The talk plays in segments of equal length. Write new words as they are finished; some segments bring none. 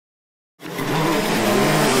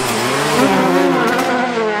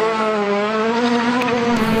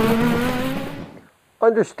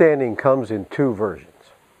Understanding comes in two versions.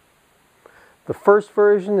 The first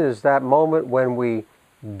version is that moment when we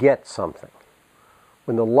get something,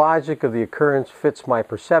 when the logic of the occurrence fits my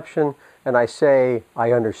perception and I say,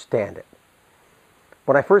 I understand it.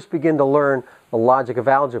 When I first begin to learn the logic of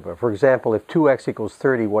algebra, for example, if 2x equals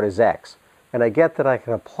 30, what is x? And I get that I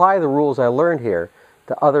can apply the rules I learned here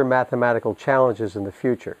to other mathematical challenges in the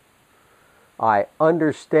future. I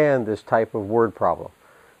understand this type of word problem.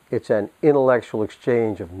 It's an intellectual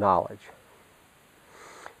exchange of knowledge.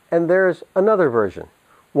 And there's another version,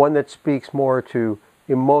 one that speaks more to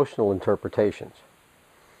emotional interpretations.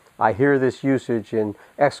 I hear this usage in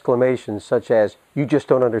exclamations such as, "You just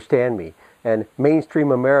don't understand me," and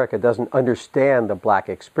 "Mainstream America doesn't understand the black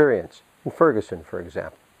experience," in Ferguson, for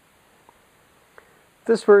example.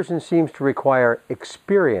 This version seems to require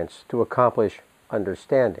experience to accomplish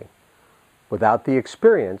understanding. Without the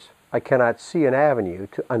experience, I cannot see an avenue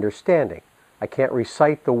to understanding. I can't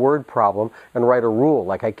recite the word problem and write a rule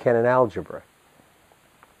like I can in algebra.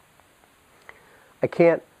 I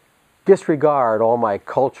can't disregard all my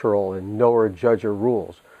cultural and knower-judger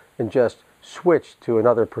rules and just switch to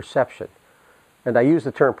another perception. And I use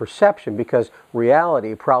the term perception because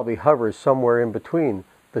reality probably hovers somewhere in between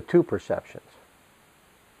the two perceptions.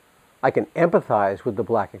 I can empathize with the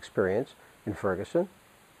black experience in Ferguson.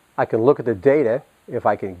 I can look at the data, if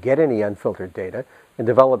I can get any unfiltered data, and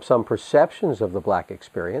develop some perceptions of the black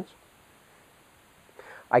experience.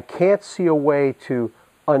 I can't see a way to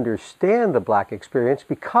understand the black experience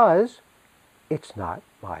because it's not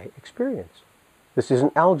my experience. This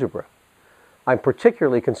isn't algebra. I'm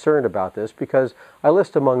particularly concerned about this because I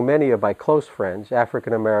list among many of my close friends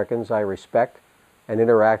African Americans I respect and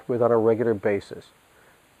interact with on a regular basis.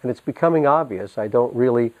 And it's becoming obvious I don't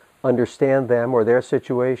really understand them or their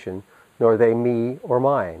situation, nor they me or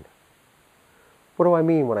mine. What do I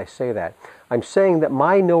mean when I say that? I'm saying that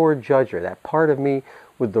my knower-judger, that part of me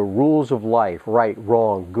with the rules of life, right,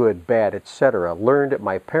 wrong, good, bad, etc., learned at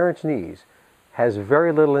my parents' knees, has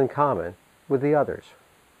very little in common with the others.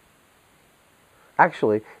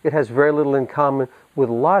 Actually, it has very little in common with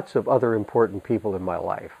lots of other important people in my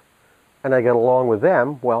life. And I get along with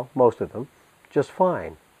them, well, most of them, just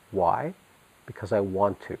fine. Why? Because I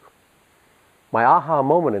want to. My aha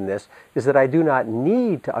moment in this is that I do not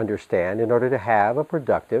need to understand in order to have a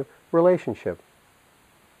productive relationship.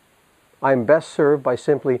 I'm best served by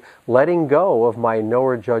simply letting go of my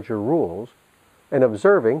knower-judger rules and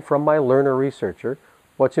observing from my learner-researcher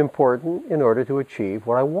what's important in order to achieve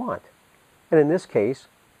what I want. And in this case,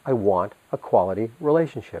 I want a quality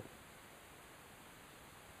relationship.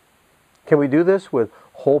 Can we do this with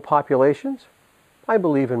whole populations? I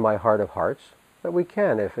believe in my heart of hearts that we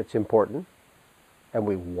can if it's important, and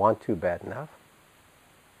we want to bad enough.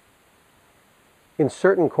 In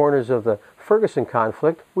certain corners of the Ferguson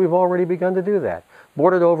conflict, we've already begun to do that.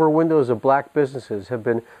 Boarded over windows of black businesses have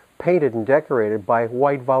been painted and decorated by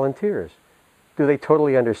white volunteers. Do they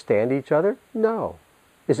totally understand each other? No.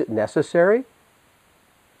 Is it necessary?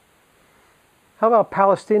 How about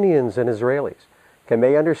Palestinians and Israelis? Can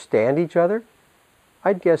they understand each other?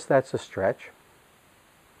 I'd guess that's a stretch.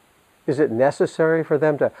 Is it necessary for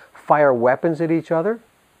them to fire weapons at each other?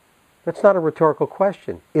 That's not a rhetorical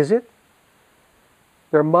question, is it?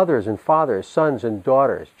 Their mothers and fathers, sons and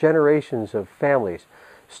daughters, generations of families,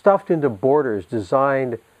 stuffed into borders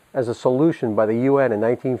designed as a solution by the UN in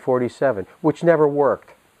 1947, which never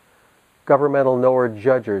worked. Governmental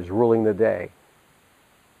knower-judgers ruling the day.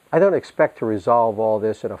 I don't expect to resolve all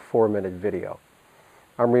this in a 4-minute video.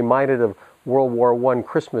 I'm reminded of World War I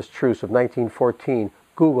Christmas Truce of 1914.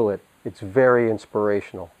 Google it. It's very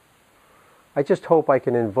inspirational. I just hope I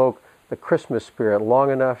can invoke the Christmas spirit long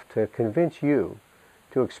enough to convince you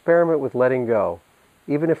to experiment with letting go,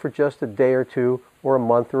 even if for just a day or two, or a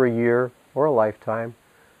month or a year, or a lifetime,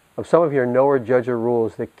 of some of your knower-judger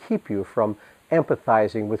rules that keep you from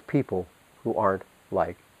empathizing with people who aren't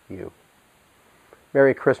like you.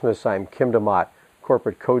 Merry Christmas. I'm Kim DeMotte,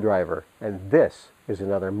 corporate co-driver, and this is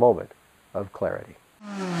another moment of clarity.